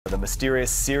mysterious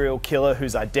serial killer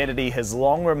whose identity has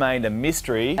long remained a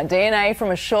mystery. A DNA from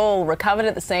a shawl recovered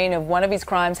at the scene of one of his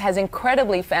crimes has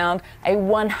incredibly found a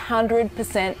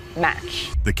 100%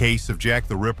 match. The case of Jack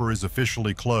the Ripper is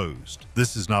officially closed.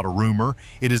 This is not a rumor.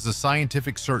 It is a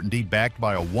scientific certainty backed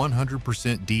by a 100%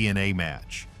 DNA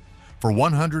match. For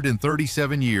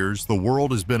 137 years, the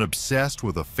world has been obsessed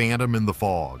with a phantom in the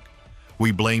fog.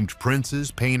 We blamed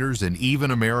princes, painters, and even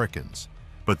Americans,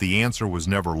 but the answer was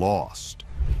never lost.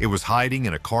 It was hiding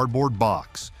in a cardboard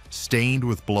box, stained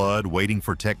with blood, waiting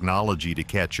for technology to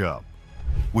catch up.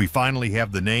 We finally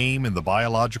have the name and the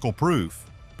biological proof,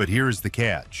 but here is the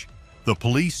catch. The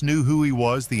police knew who he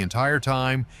was the entire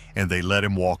time, and they let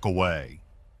him walk away.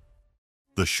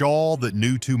 The shawl that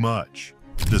knew too much.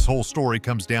 This whole story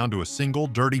comes down to a single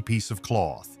dirty piece of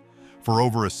cloth. For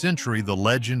over a century, the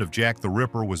legend of Jack the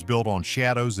Ripper was built on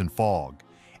shadows and fog.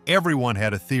 Everyone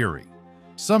had a theory.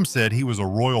 Some said he was a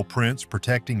royal prince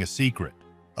protecting a secret.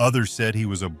 Others said he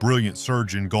was a brilliant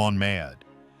surgeon gone mad.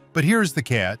 But here's the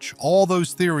catch, all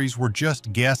those theories were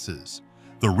just guesses.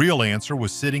 The real answer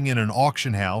was sitting in an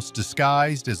auction house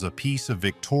disguised as a piece of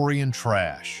Victorian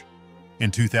trash.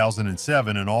 In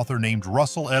 2007, an author named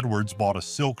Russell Edwards bought a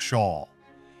silk shawl.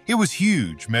 It was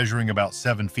huge, measuring about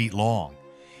 7 feet long.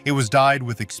 It was dyed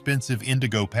with expensive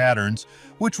indigo patterns,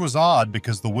 which was odd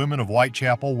because the women of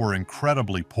Whitechapel were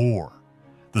incredibly poor.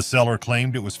 The seller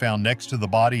claimed it was found next to the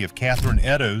body of Catherine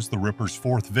Eddowes, the Ripper's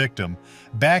fourth victim,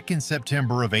 back in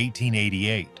September of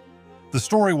 1888. The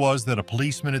story was that a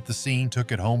policeman at the scene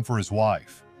took it home for his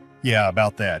wife. Yeah,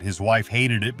 about that. His wife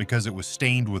hated it because it was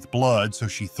stained with blood, so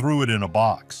she threw it in a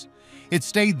box. It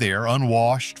stayed there,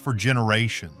 unwashed, for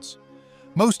generations.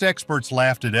 Most experts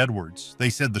laughed at Edwards. They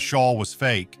said the shawl was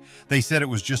fake. They said it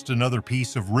was just another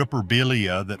piece of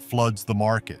Ripperbilia that floods the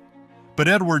market. But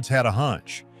Edwards had a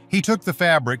hunch. He took the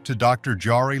fabric to Dr.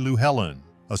 Jari Luhelen,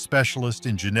 a specialist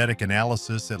in genetic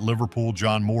analysis at Liverpool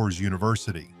John Moores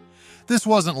University. This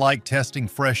wasn't like testing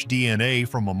fresh DNA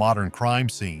from a modern crime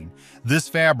scene. This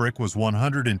fabric was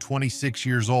 126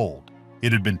 years old.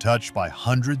 It had been touched by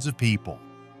hundreds of people.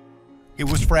 It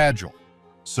was fragile.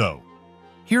 So,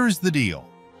 here is the deal.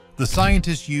 The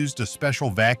scientists used a special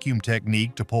vacuum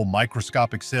technique to pull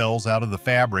microscopic cells out of the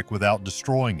fabric without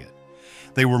destroying it.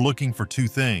 They were looking for two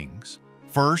things.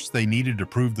 First, they needed to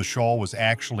prove the shawl was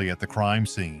actually at the crime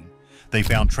scene. They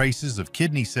found traces of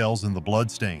kidney cells in the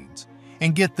bloodstains.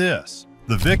 And get this,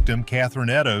 the victim, Catherine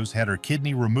Eddowes, had her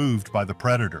kidney removed by the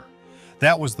predator.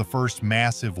 That was the first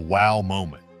massive wow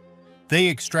moment. They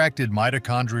extracted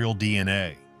mitochondrial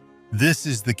DNA. This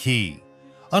is the key.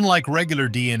 Unlike regular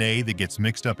DNA that gets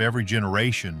mixed up every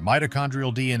generation,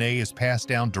 mitochondrial DNA is passed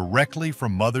down directly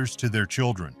from mothers to their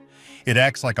children. It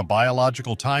acts like a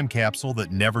biological time capsule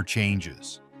that never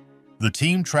changes. The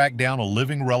team tracked down a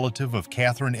living relative of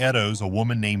Catherine Eddowes, a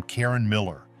woman named Karen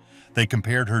Miller. They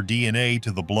compared her DNA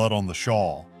to the blood on the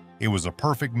shawl. It was a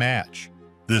perfect match.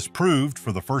 This proved,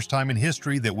 for the first time in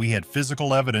history, that we had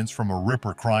physical evidence from a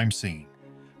Ripper crime scene.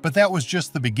 But that was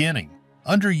just the beginning.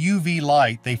 Under UV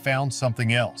light, they found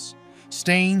something else.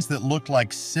 Stains that looked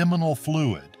like seminal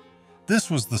fluid. This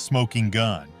was the smoking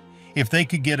gun. If they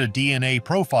could get a DNA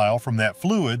profile from that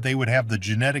fluid, they would have the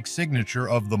genetic signature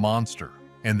of the monster.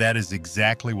 And that is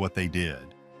exactly what they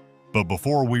did. But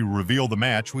before we reveal the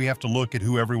match, we have to look at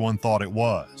who everyone thought it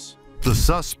was. The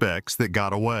suspects that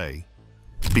got away.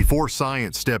 Before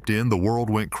science stepped in, the world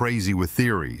went crazy with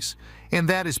theories. And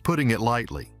that is putting it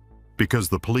lightly. Because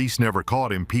the police never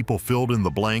caught him, people filled in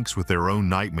the blanks with their own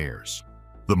nightmares.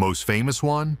 The most famous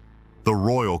one? The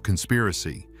royal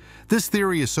conspiracy. This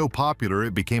theory is so popular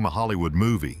it became a Hollywood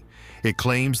movie. It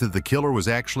claims that the killer was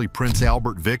actually Prince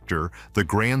Albert Victor, the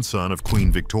grandson of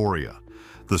Queen Victoria.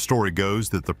 The story goes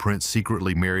that the prince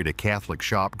secretly married a Catholic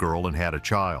shop girl and had a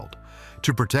child.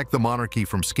 To protect the monarchy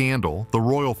from scandal, the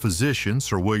royal physician,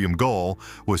 Sir William Gull,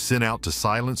 was sent out to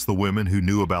silence the women who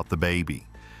knew about the baby.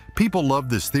 People love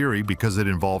this theory because it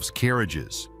involves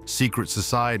carriages, secret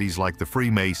societies like the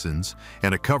Freemasons,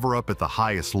 and a cover-up at the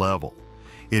highest level.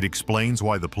 It explains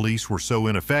why the police were so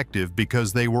ineffective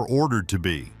because they were ordered to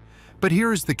be. But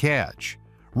here is the catch.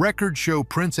 Records show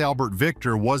Prince Albert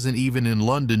Victor wasn't even in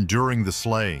London during the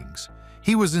slayings.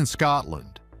 He was in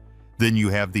Scotland. Then you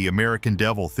have the American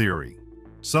Devil theory.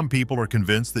 Some people are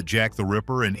convinced that Jack the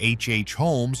Ripper and H.H.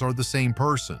 Holmes are the same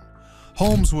person.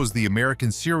 Holmes was the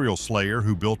American serial slayer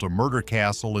who built a murder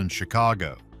castle in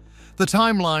Chicago. The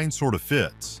timeline sort of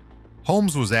fits.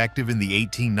 Holmes was active in the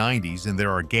 1890s, and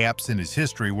there are gaps in his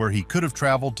history where he could have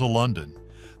traveled to London.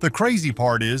 The crazy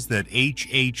part is that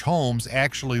H.H. Holmes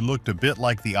actually looked a bit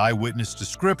like the eyewitness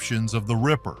descriptions of the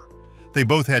Ripper. They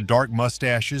both had dark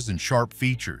mustaches and sharp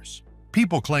features.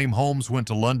 People claim Holmes went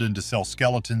to London to sell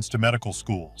skeletons to medical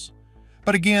schools.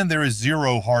 But again, there is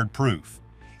zero hard proof.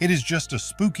 It is just a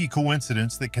spooky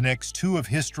coincidence that connects two of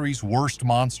history's worst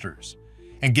monsters.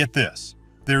 And get this,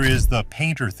 there is the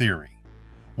painter theory.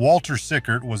 Walter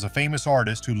Sickert was a famous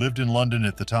artist who lived in London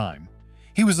at the time.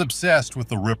 He was obsessed with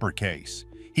the Ripper case.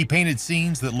 He painted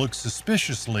scenes that looked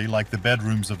suspiciously like the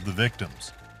bedrooms of the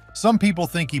victims. Some people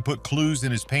think he put clues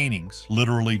in his paintings,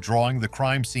 literally drawing the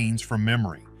crime scenes from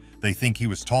memory. They think he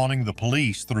was taunting the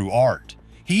police through art.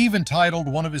 He even titled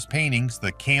one of his paintings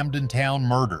The Camden Town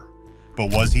Murder.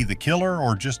 But was he the killer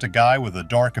or just a guy with a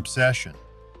dark obsession?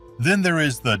 Then there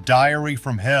is the Diary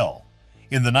from Hell.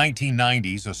 In the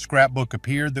 1990s, a scrapbook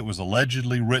appeared that was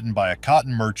allegedly written by a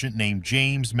cotton merchant named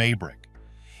James Maybrick.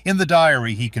 In the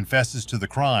diary, he confesses to the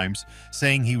crimes,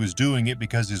 saying he was doing it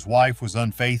because his wife was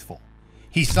unfaithful.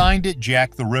 He signed it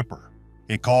Jack the Ripper.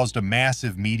 It caused a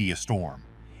massive media storm.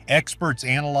 Experts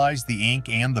analyzed the ink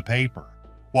and the paper.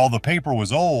 While the paper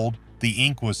was old, the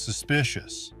ink was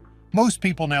suspicious. Most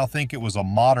people now think it was a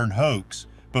modern hoax,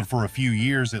 but for a few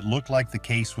years it looked like the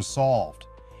case was solved.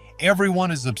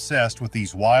 Everyone is obsessed with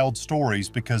these wild stories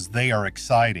because they are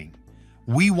exciting.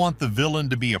 We want the villain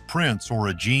to be a prince or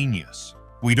a genius.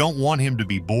 We don't want him to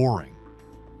be boring.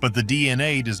 But the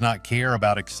DNA does not care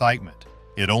about excitement.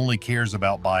 It only cares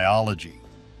about biology.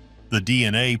 The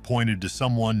DNA pointed to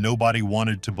someone nobody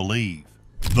wanted to believe.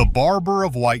 The Barber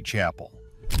of Whitechapel.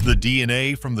 The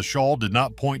DNA from the shawl did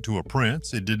not point to a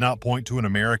prince. It did not point to an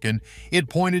American. It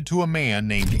pointed to a man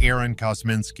named Aaron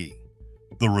Kosminski.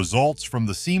 The results from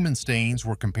the semen stains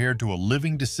were compared to a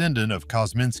living descendant of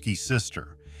Kosminski's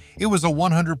sister. It was a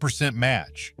 100%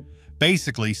 match.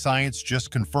 Basically, science just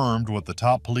confirmed what the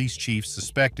top police chief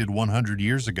suspected 100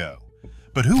 years ago.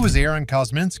 But who was Aaron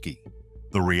Kosminski?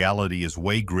 The reality is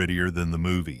way grittier than the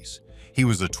movies. He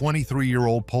was a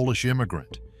 23-year-old Polish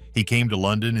immigrant. He came to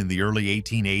London in the early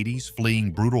 1880s,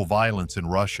 fleeing brutal violence in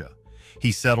Russia.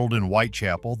 He settled in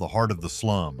Whitechapel, the heart of the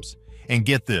slums. And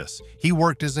get this, he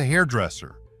worked as a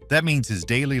hairdresser. That means his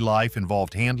daily life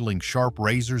involved handling sharp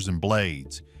razors and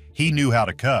blades. He knew how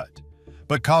to cut.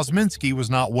 But Kosminski was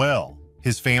not well.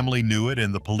 His family knew it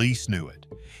and the police knew it.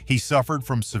 He suffered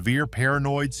from severe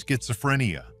paranoid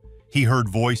schizophrenia. He heard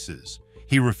voices.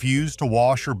 He refused to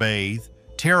wash or bathe,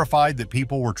 terrified that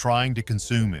people were trying to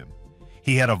consume him.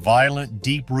 He had a violent,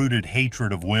 deep-rooted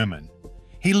hatred of women.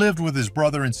 He lived with his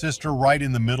brother and sister right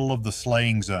in the middle of the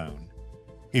slaying zone.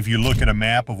 If you look at a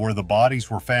map of where the bodies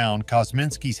were found,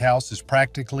 Kosminski's house is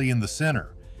practically in the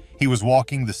center. He was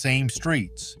walking the same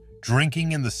streets,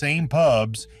 drinking in the same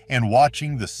pubs, and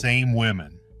watching the same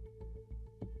women.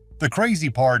 The crazy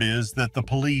part is that the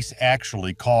police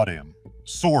actually caught him.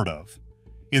 Sort of.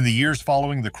 In the years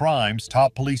following the crimes,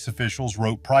 top police officials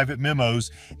wrote private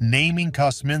memos naming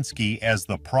Kosminski as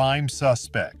the prime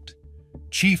suspect.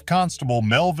 Chief Constable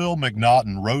Melville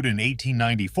McNaughton wrote in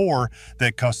 1894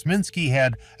 that Kosminski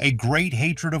had a great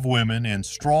hatred of women and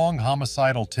strong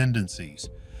homicidal tendencies.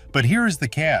 But here is the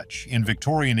catch. In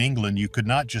Victorian England, you could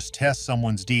not just test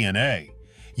someone's DNA.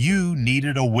 You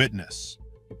needed a witness.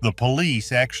 The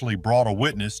police actually brought a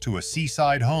witness to a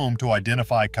seaside home to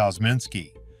identify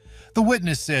Kosminski. The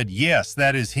witness said, yes,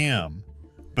 that is him.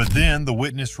 But then the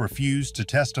witness refused to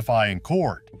testify in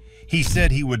court. He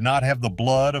said he would not have the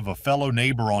blood of a fellow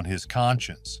neighbor on his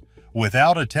conscience.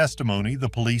 Without a testimony, the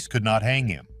police could not hang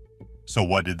him. So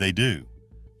what did they do?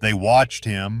 They watched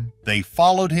him. They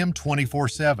followed him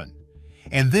 24/7.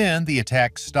 And then the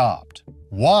attack stopped.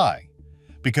 Why?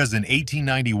 Because in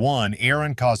 1891,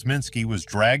 Aaron Kosminski was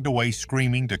dragged away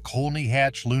screaming to Colney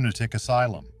Hatch Lunatic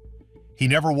Asylum. He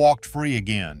never walked free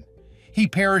again. He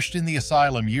perished in the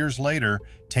asylum years later,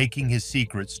 taking his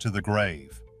secrets to the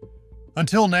grave.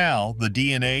 Until now, the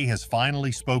DNA has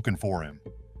finally spoken for him.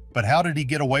 But how did he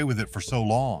get away with it for so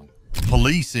long?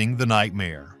 Policing the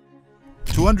nightmare.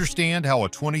 To understand how a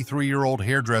 23-year-old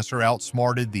hairdresser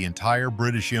outsmarted the entire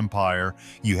British Empire,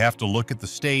 you have to look at the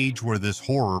stage where this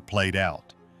horror played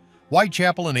out.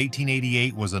 Whitechapel in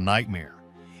 1888 was a nightmare.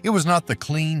 It was not the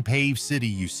clean, paved city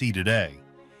you see today.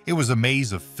 It was a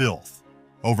maze of filth.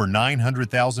 Over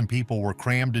 900,000 people were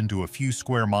crammed into a few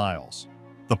square miles.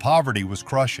 The poverty was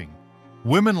crushing.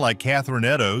 Women like Catherine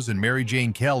Eddowes and Mary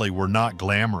Jane Kelly were not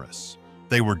glamorous.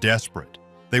 They were desperate.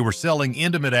 They were selling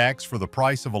intimate acts for the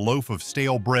price of a loaf of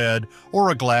stale bread or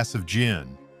a glass of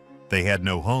gin. They had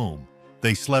no home.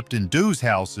 They slept in do's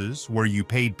houses where you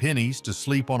paid pennies to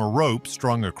sleep on a rope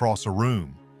strung across a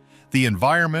room. The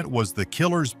environment was the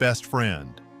killer's best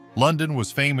friend. London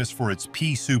was famous for its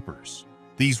pea soupers.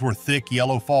 These were thick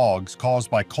yellow fogs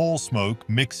caused by coal smoke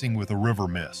mixing with a river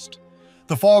mist.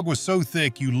 The fog was so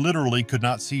thick you literally could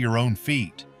not see your own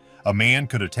feet. A man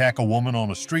could attack a woman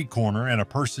on a street corner and a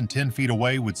person 10 feet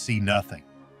away would see nothing.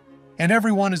 And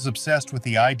everyone is obsessed with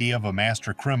the idea of a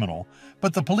master criminal,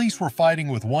 but the police were fighting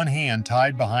with one hand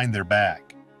tied behind their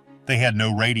back. They had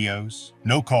no radios,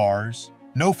 no cars,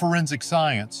 no forensic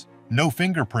science, no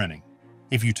fingerprinting.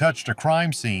 If you touched a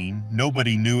crime scene,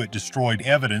 nobody knew it destroyed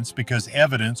evidence because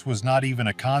evidence was not even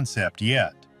a concept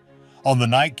yet. On the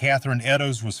night Catherine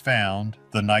Eddowes was found,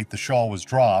 the night the shawl was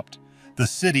dropped, the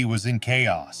city was in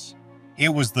chaos. It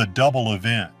was the double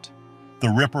event. The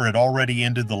Ripper had already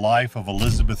ended the life of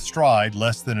Elizabeth Stride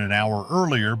less than an hour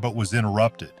earlier but was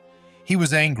interrupted. He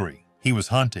was angry. He was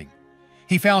hunting.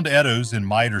 He found Eddowes in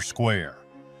Mitre Square.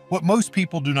 What most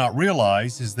people do not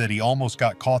realize is that he almost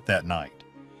got caught that night.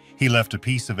 He left a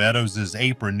piece of Eddowes'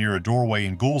 apron near a doorway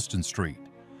in Goulston Street.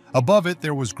 Above it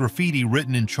there was graffiti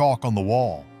written in chalk on the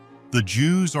wall. "The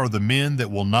Jews are the men that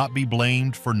will not be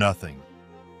blamed for nothing."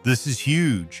 This is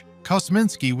huge.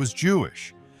 Kosminski was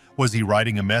Jewish. Was he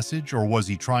writing a message or was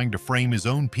he trying to frame his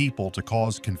own people to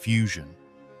cause confusion?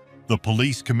 The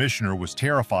police commissioner was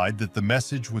terrified that the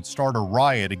message would start a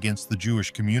riot against the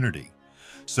Jewish community.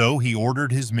 So he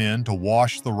ordered his men to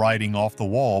wash the writing off the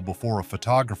wall before a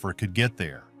photographer could get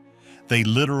there. They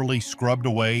literally scrubbed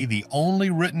away the only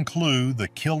written clue the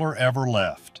killer ever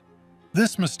left.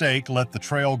 This mistake let the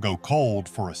trail go cold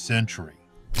for a century,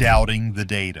 doubting the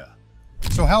data.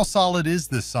 So how solid is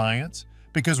this science?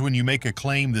 Because when you make a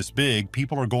claim this big,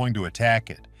 people are going to attack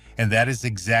it, and that is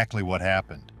exactly what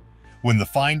happened. When the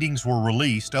findings were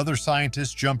released, other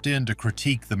scientists jumped in to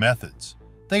critique the methods.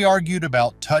 They argued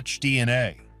about touch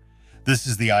DNA. This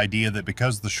is the idea that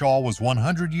because the shawl was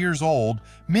 100 years old,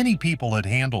 many people had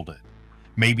handled it.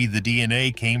 Maybe the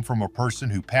DNA came from a person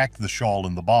who packed the shawl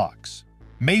in the box.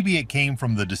 Maybe it came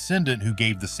from the descendant who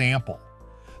gave the sample.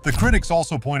 The critics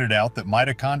also pointed out that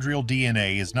mitochondrial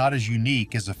DNA is not as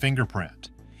unique as a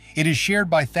fingerprint. It is shared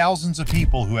by thousands of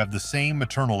people who have the same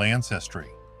maternal ancestry.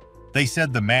 They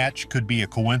said the match could be a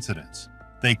coincidence.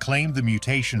 They claimed the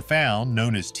mutation found,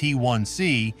 known as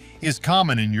T1C, is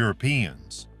common in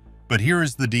Europeans. But here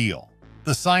is the deal.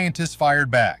 The scientists fired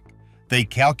back. They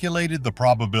calculated the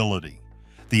probability.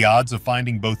 The odds of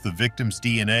finding both the victim's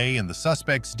DNA and the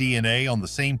suspect's DNA on the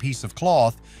same piece of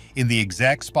cloth in the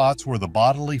exact spots where the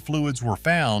bodily fluids were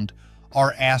found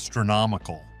are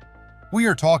astronomical. We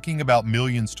are talking about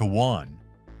millions to one.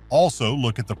 Also,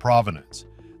 look at the provenance.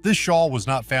 This shawl was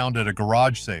not found at a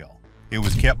garage sale. It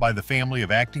was kept by the family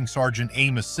of Acting Sergeant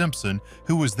Amos Simpson,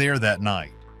 who was there that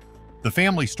night. The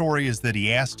family story is that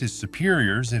he asked his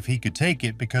superiors if he could take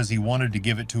it because he wanted to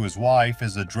give it to his wife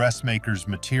as a dressmaker's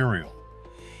material.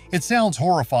 It sounds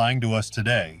horrifying to us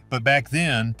today, but back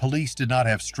then, police did not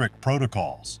have strict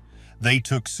protocols. They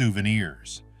took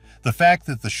souvenirs. The fact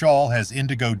that the shawl has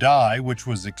indigo dye, which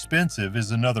was expensive, is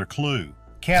another clue.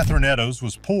 Catherine Eddowes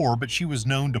was poor, but she was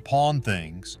known to pawn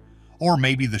things. Or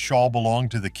maybe the shawl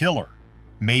belonged to the killer.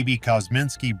 Maybe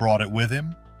Kosminski brought it with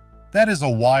him. That is a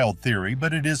wild theory,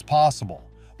 but it is possible.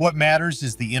 What matters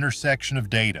is the intersection of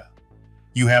data.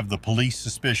 You have the police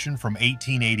suspicion from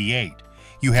 1888.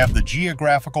 You have the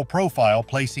geographical profile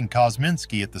placing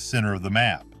Kosminski at the center of the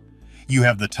map. You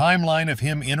have the timeline of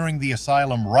him entering the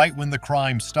asylum right when the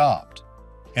crime stopped.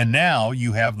 And now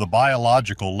you have the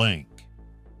biological link.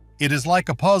 It is like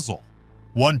a puzzle.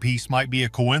 One piece might be a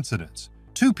coincidence.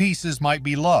 Two pieces might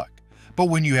be luck. But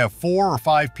when you have 4 or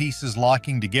 5 pieces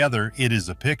locking together, it is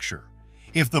a picture.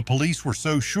 If the police were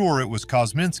so sure it was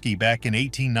Kosminski back in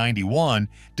 1891,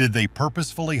 did they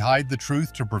purposefully hide the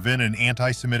truth to prevent an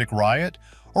anti-Semitic riot,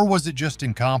 or was it just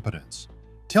incompetence?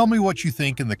 Tell me what you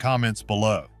think in the comments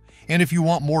below. And if you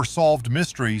want more solved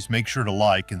mysteries, make sure to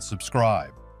like and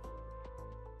subscribe.